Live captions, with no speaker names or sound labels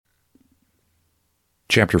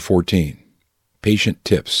Chapter 14, Patient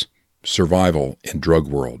Tips, Survival in Drug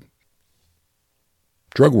World.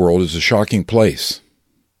 Drug world is a shocking place.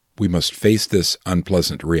 We must face this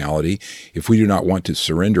unpleasant reality if we do not want to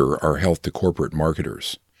surrender our health to corporate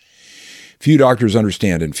marketers. Few doctors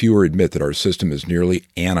understand and fewer admit that our system is nearly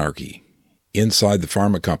anarchy. Inside the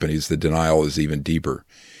pharma companies, the denial is even deeper.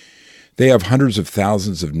 They have hundreds of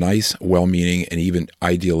thousands of nice, well-meaning, and even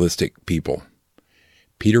idealistic people.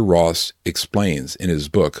 Peter Ross explains in his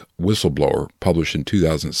book, Whistleblower, published in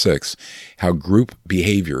 2006, how group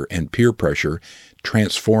behavior and peer pressure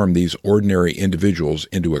transform these ordinary individuals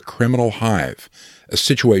into a criminal hive, a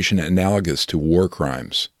situation analogous to war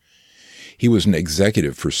crimes. He was an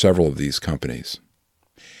executive for several of these companies.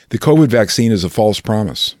 The COVID vaccine is a false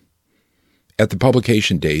promise. At the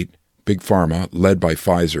publication date, Big Pharma, led by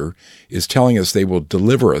Pfizer, is telling us they will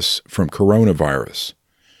deliver us from coronavirus.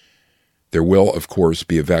 There will, of course,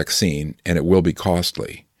 be a vaccine, and it will be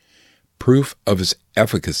costly. Proof of its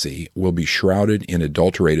efficacy will be shrouded in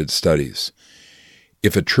adulterated studies.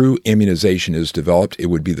 If a true immunization is developed, it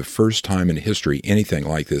would be the first time in history anything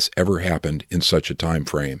like this ever happened in such a time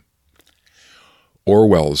frame.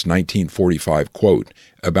 Orwell's 1945 quote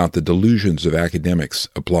about the delusions of academics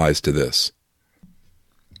applies to this.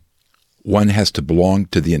 One has to belong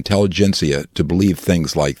to the intelligentsia to believe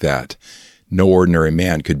things like that. No ordinary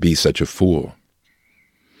man could be such a fool.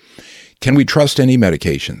 Can we trust any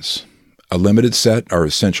medications? A limited set are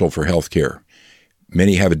essential for health care.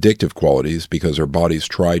 Many have addictive qualities because our bodies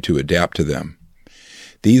try to adapt to them.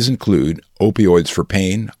 These include opioids for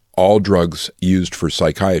pain, all drugs used for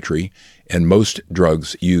psychiatry, and most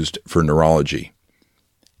drugs used for neurology.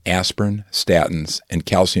 Aspirin, statins, and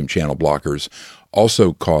calcium channel blockers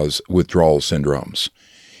also cause withdrawal syndromes.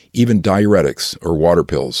 Even diuretics, or water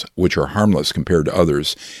pills, which are harmless compared to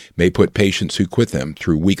others, may put patients who quit them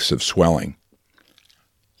through weeks of swelling.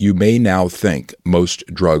 You may now think most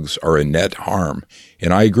drugs are a net harm,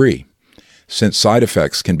 and I agree. Since side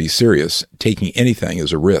effects can be serious, taking anything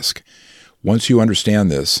is a risk. Once you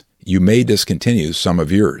understand this, you may discontinue some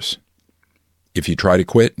of yours. If you try to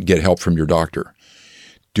quit, get help from your doctor.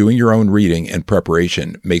 Doing your own reading and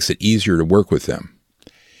preparation makes it easier to work with them.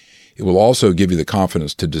 It will also give you the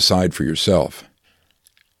confidence to decide for yourself.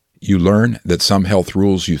 You learn that some health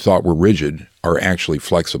rules you thought were rigid are actually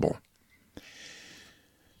flexible.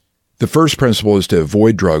 The first principle is to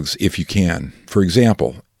avoid drugs if you can. For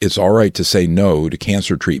example, it's all right to say no to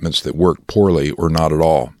cancer treatments that work poorly or not at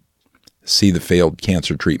all. See the failed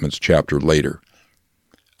cancer treatments chapter later.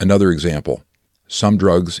 Another example, some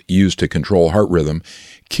drugs used to control heart rhythm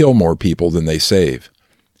kill more people than they save.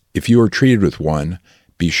 If you are treated with one,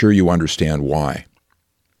 be sure you understand why.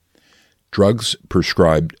 Drugs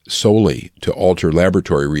prescribed solely to alter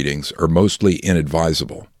laboratory readings are mostly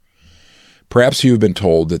inadvisable. Perhaps you have been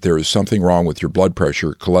told that there is something wrong with your blood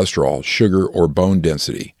pressure, cholesterol, sugar, or bone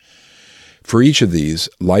density. For each of these,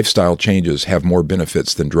 lifestyle changes have more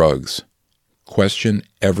benefits than drugs. Question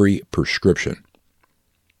every prescription.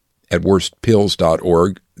 At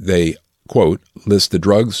worstpills.org, they, quote, list the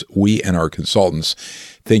drugs we and our consultants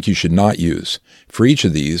think you should not use. For each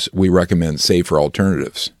of these, we recommend safer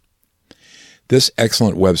alternatives. This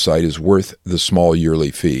excellent website is worth the small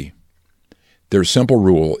yearly fee. Their simple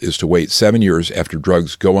rule is to wait 7 years after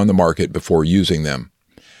drugs go on the market before using them.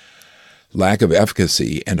 Lack of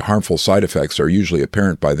efficacy and harmful side effects are usually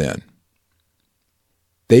apparent by then.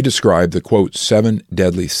 They describe the, quote, 7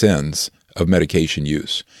 deadly sins of medication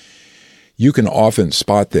use. You can often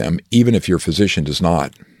spot them even if your physician does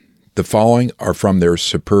not. The following are from their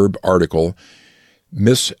superb article,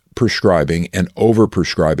 Misprescribing and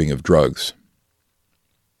Overprescribing of Drugs.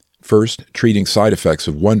 First, treating side effects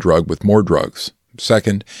of one drug with more drugs.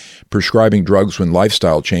 Second, prescribing drugs when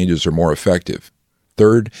lifestyle changes are more effective.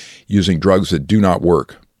 Third, using drugs that do not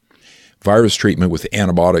work. Virus treatment with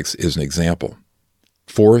antibiotics is an example.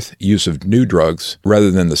 Fourth, use of new drugs rather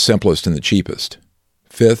than the simplest and the cheapest.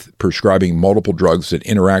 Fifth, prescribing multiple drugs that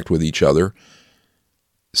interact with each other.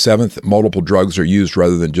 Seventh, multiple drugs are used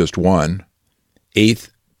rather than just one.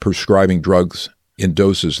 Eighth, prescribing drugs in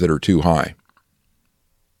doses that are too high.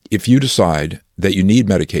 If you decide that you need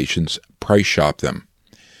medications, price shop them.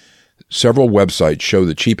 Several websites show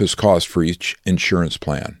the cheapest cost for each insurance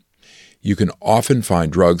plan. You can often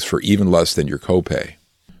find drugs for even less than your copay.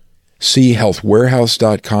 See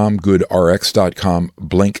healthwarehouse.com, goodrx.com,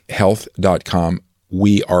 blinkhealth.com,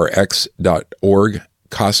 werx.org,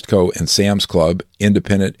 Costco and Sam's Club,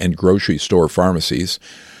 independent and grocery store pharmacies,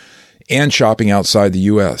 and shopping outside the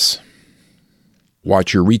U.S.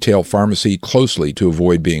 Watch your retail pharmacy closely to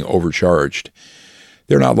avoid being overcharged.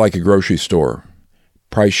 They're not like a grocery store.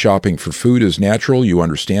 Price shopping for food is natural, you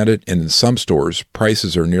understand it, and in some stores,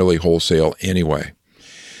 prices are nearly wholesale anyway.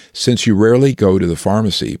 Since you rarely go to the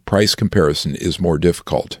pharmacy, price comparison is more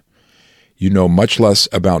difficult. You know much less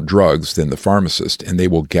about drugs than the pharmacist, and they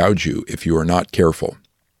will gouge you if you are not careful.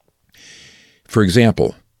 For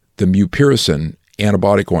example, the mupirocin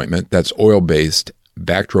antibiotic ointment that's oil-based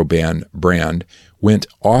Bactroban brand went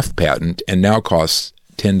off patent and now costs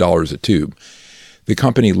 $10 a tube. The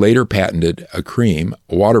company later patented a cream,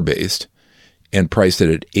 water-based, and priced it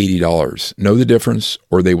at $80. Know the difference,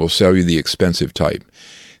 or they will sell you the expensive type.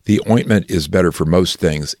 The ointment is better for most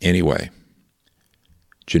things anyway.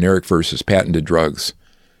 Generic versus patented drugs.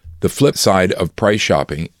 The flip side of price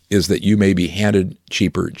shopping is that you may be handed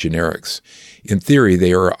cheaper generics. In theory,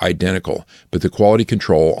 they are identical, but the quality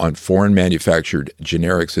control on foreign manufactured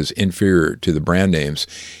generics is inferior to the brand names,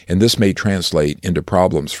 and this may translate into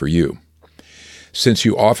problems for you. Since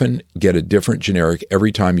you often get a different generic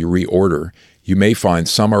every time you reorder, you may find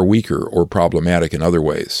some are weaker or problematic in other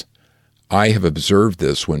ways. I have observed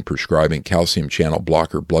this when prescribing calcium channel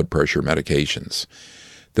blocker blood pressure medications.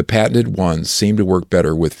 The patented ones seem to work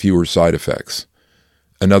better with fewer side effects.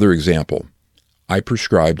 Another example, I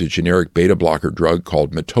prescribed a generic beta blocker drug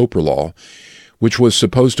called metoprolol, which was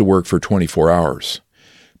supposed to work for 24 hours.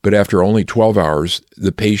 But after only 12 hours,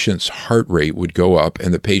 the patient's heart rate would go up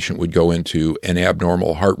and the patient would go into an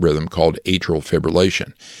abnormal heart rhythm called atrial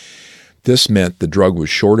fibrillation. This meant the drug was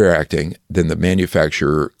shorter acting than the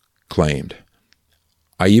manufacturer claimed.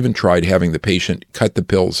 I even tried having the patient cut the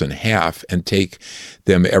pills in half and take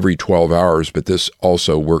them every 12 hours, but this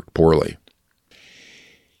also worked poorly.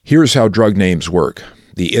 Here's how drug names work.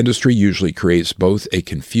 The industry usually creates both a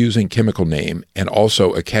confusing chemical name and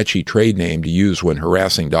also a catchy trade name to use when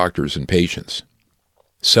harassing doctors and patients.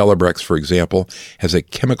 Celebrex, for example, has a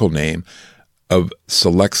chemical name of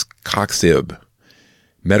Selexcoxib.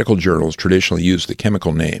 Medical journals traditionally use the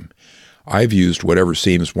chemical name. I've used whatever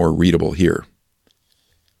seems more readable here.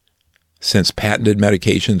 Since patented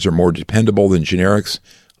medications are more dependable than generics,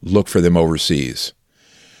 look for them overseas.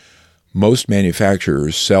 Most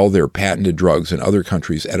manufacturers sell their patented drugs in other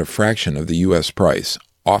countries at a fraction of the U.S. price,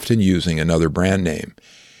 often using another brand name.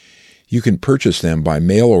 You can purchase them by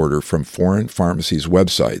mail order from foreign pharmacies'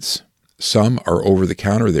 websites. Some are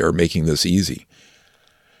over-the-counter there, making this easy.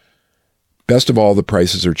 Best of all, the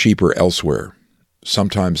prices are cheaper elsewhere.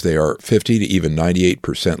 Sometimes they are 50 to even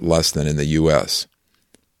 98% less than in the U.S.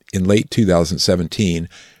 In late 2017,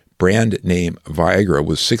 brand name Viagra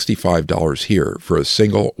was $65 here for a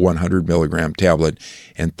single 100 milligram tablet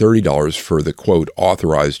and $30 for the, quote,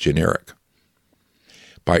 authorized generic.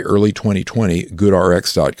 By early 2020,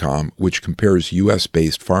 GoodRx.com, which compares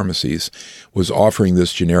U.S.-based pharmacies, was offering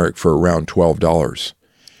this generic for around $12.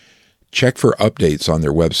 Check for updates on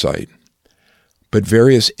their website. But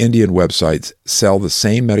various Indian websites sell the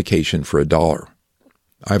same medication for $1.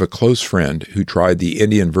 I have a close friend who tried the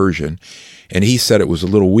Indian version, and he said it was a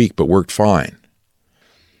little weak but worked fine.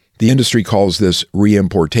 The industry calls this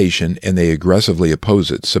reimportation, and they aggressively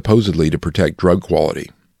oppose it, supposedly to protect drug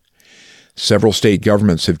quality. Several state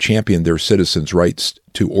governments have championed their citizens' rights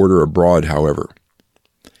to order abroad, however.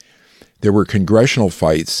 There were congressional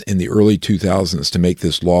fights in the early 2000s to make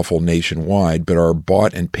this lawful nationwide, but our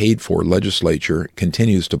bought and paid for legislature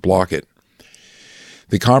continues to block it.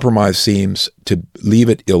 The compromise seems to leave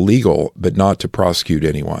it illegal, but not to prosecute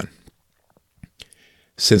anyone.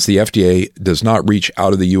 Since the FDA does not reach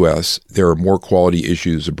out of the U.S., there are more quality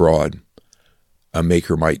issues abroad. A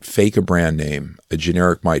maker might fake a brand name. A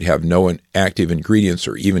generic might have no active ingredients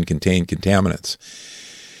or even contain contaminants.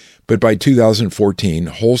 But by 2014,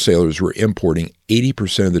 wholesalers were importing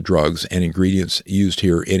 80% of the drugs and ingredients used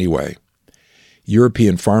here anyway.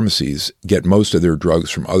 European pharmacies get most of their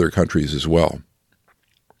drugs from other countries as well.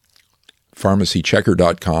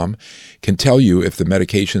 PharmacyChecker.com can tell you if the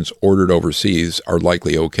medications ordered overseas are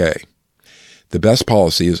likely okay. The best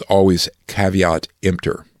policy is always caveat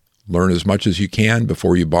emptor. Learn as much as you can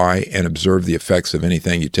before you buy and observe the effects of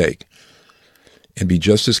anything you take. And be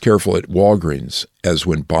just as careful at Walgreens as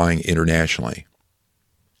when buying internationally.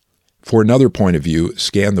 For another point of view,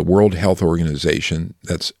 scan the World Health Organization,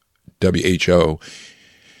 that's WHO,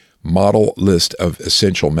 model list of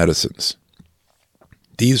essential medicines.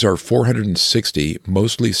 These are 460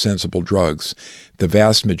 mostly sensible drugs, the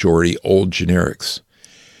vast majority old generics.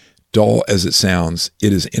 Dull as it sounds,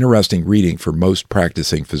 it is interesting reading for most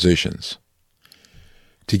practicing physicians.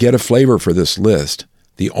 To get a flavor for this list,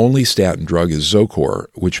 the only statin drug is Zocor,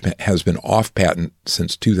 which has been off patent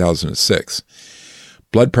since 2006.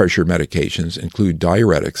 Blood pressure medications include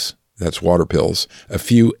diuretics, that's water pills, a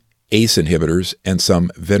few ACE inhibitors, and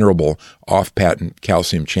some venerable off-patent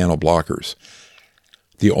calcium channel blockers.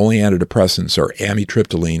 The only antidepressants are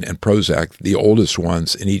amitriptyline and Prozac, the oldest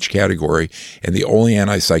ones in each category, and the only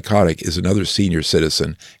antipsychotic is another senior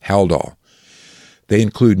citizen, Haldol. They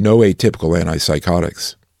include no atypical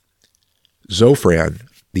antipsychotics. Zofran,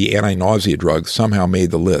 the anti-nausea drug, somehow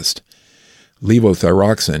made the list.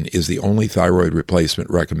 Levothyroxine is the only thyroid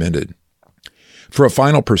replacement recommended. For a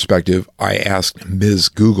final perspective, I asked Ms.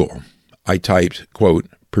 Google. I typed, quote,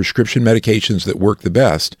 prescription medications that work the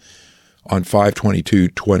best on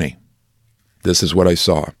 5/22/20. This is what I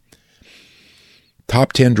saw.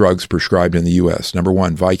 Top 10 drugs prescribed in the U.S. Number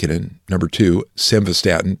 1, Vicodin. Number 2,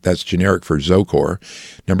 Simvastatin. That's generic for Zocor.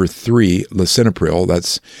 Number 3, lisinopril.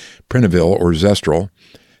 That's Prenavil or Zestrel.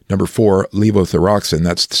 Number 4, levothyroxine.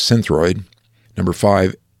 That's Synthroid. Number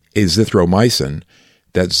 5, azithromycin.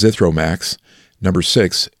 That's Zithromax. Number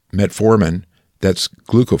 6, metformin. That's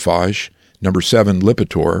Glucophage. Number 7,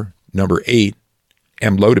 Lipitor. Number 8,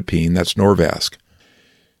 amlodipine. That's Norvasc.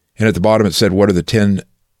 And at the bottom it said, what are the 10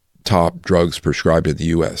 top drugs prescribed in the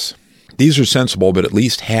U.S.? These are sensible, but at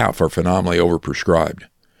least half are phenomenally overprescribed.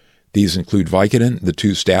 These include Vicodin, the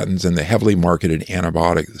 2 statins, and the heavily marketed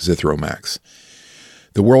antibiotic Zithromax.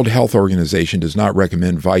 The World Health Organization does not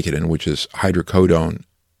recommend Vicodin, which is hydrocodone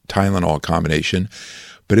Tylenol combination,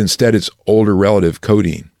 but instead its older relative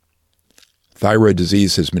codeine. Thyroid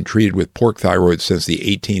disease has been treated with pork thyroid since the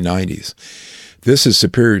 1890s. This is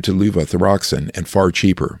superior to levothyroxine and far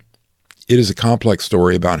cheaper. It is a complex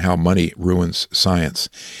story about how money ruins science.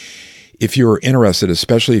 If you are interested,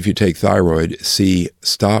 especially if you take thyroid, see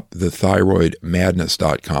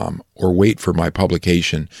stopthethyroidmadness.com or wait for my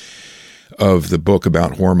publication of the book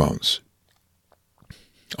about hormones.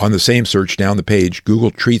 On the same search down the page,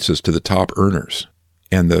 Google treats us to the top earners.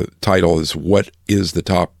 And the title is, What is the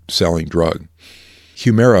Top Selling Drug?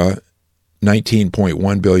 Humira,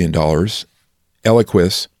 $19.1 billion. Eliquis,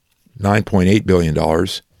 $9.8 billion.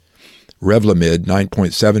 Revlimid,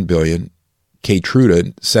 $9.7 billion.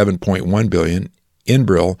 Keytruda, $7.1 billion.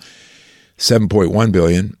 Enbrel, $7.1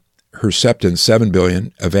 billion. Herceptin, $7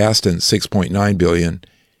 billion. Avastin, $6.9 billion.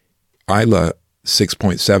 Isla,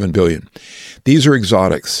 $6.7 billion. These are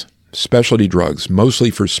exotics, specialty drugs, mostly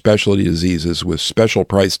for specialty diseases with special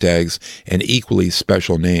price tags and equally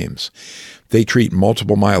special names. They treat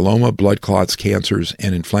multiple myeloma, blood clots, cancers,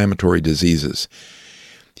 and inflammatory diseases.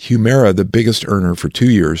 Humira, the biggest earner for 2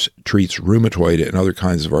 years, treats rheumatoid and other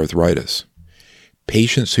kinds of arthritis.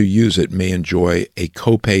 Patients who use it may enjoy a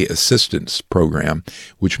copay assistance program,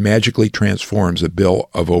 which magically transforms a bill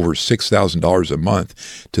of over $6,000 a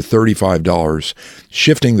month to $35,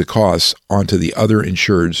 shifting the costs onto the other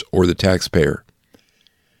insureds or the taxpayer.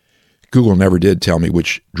 Google never did tell me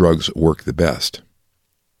which drugs work the best.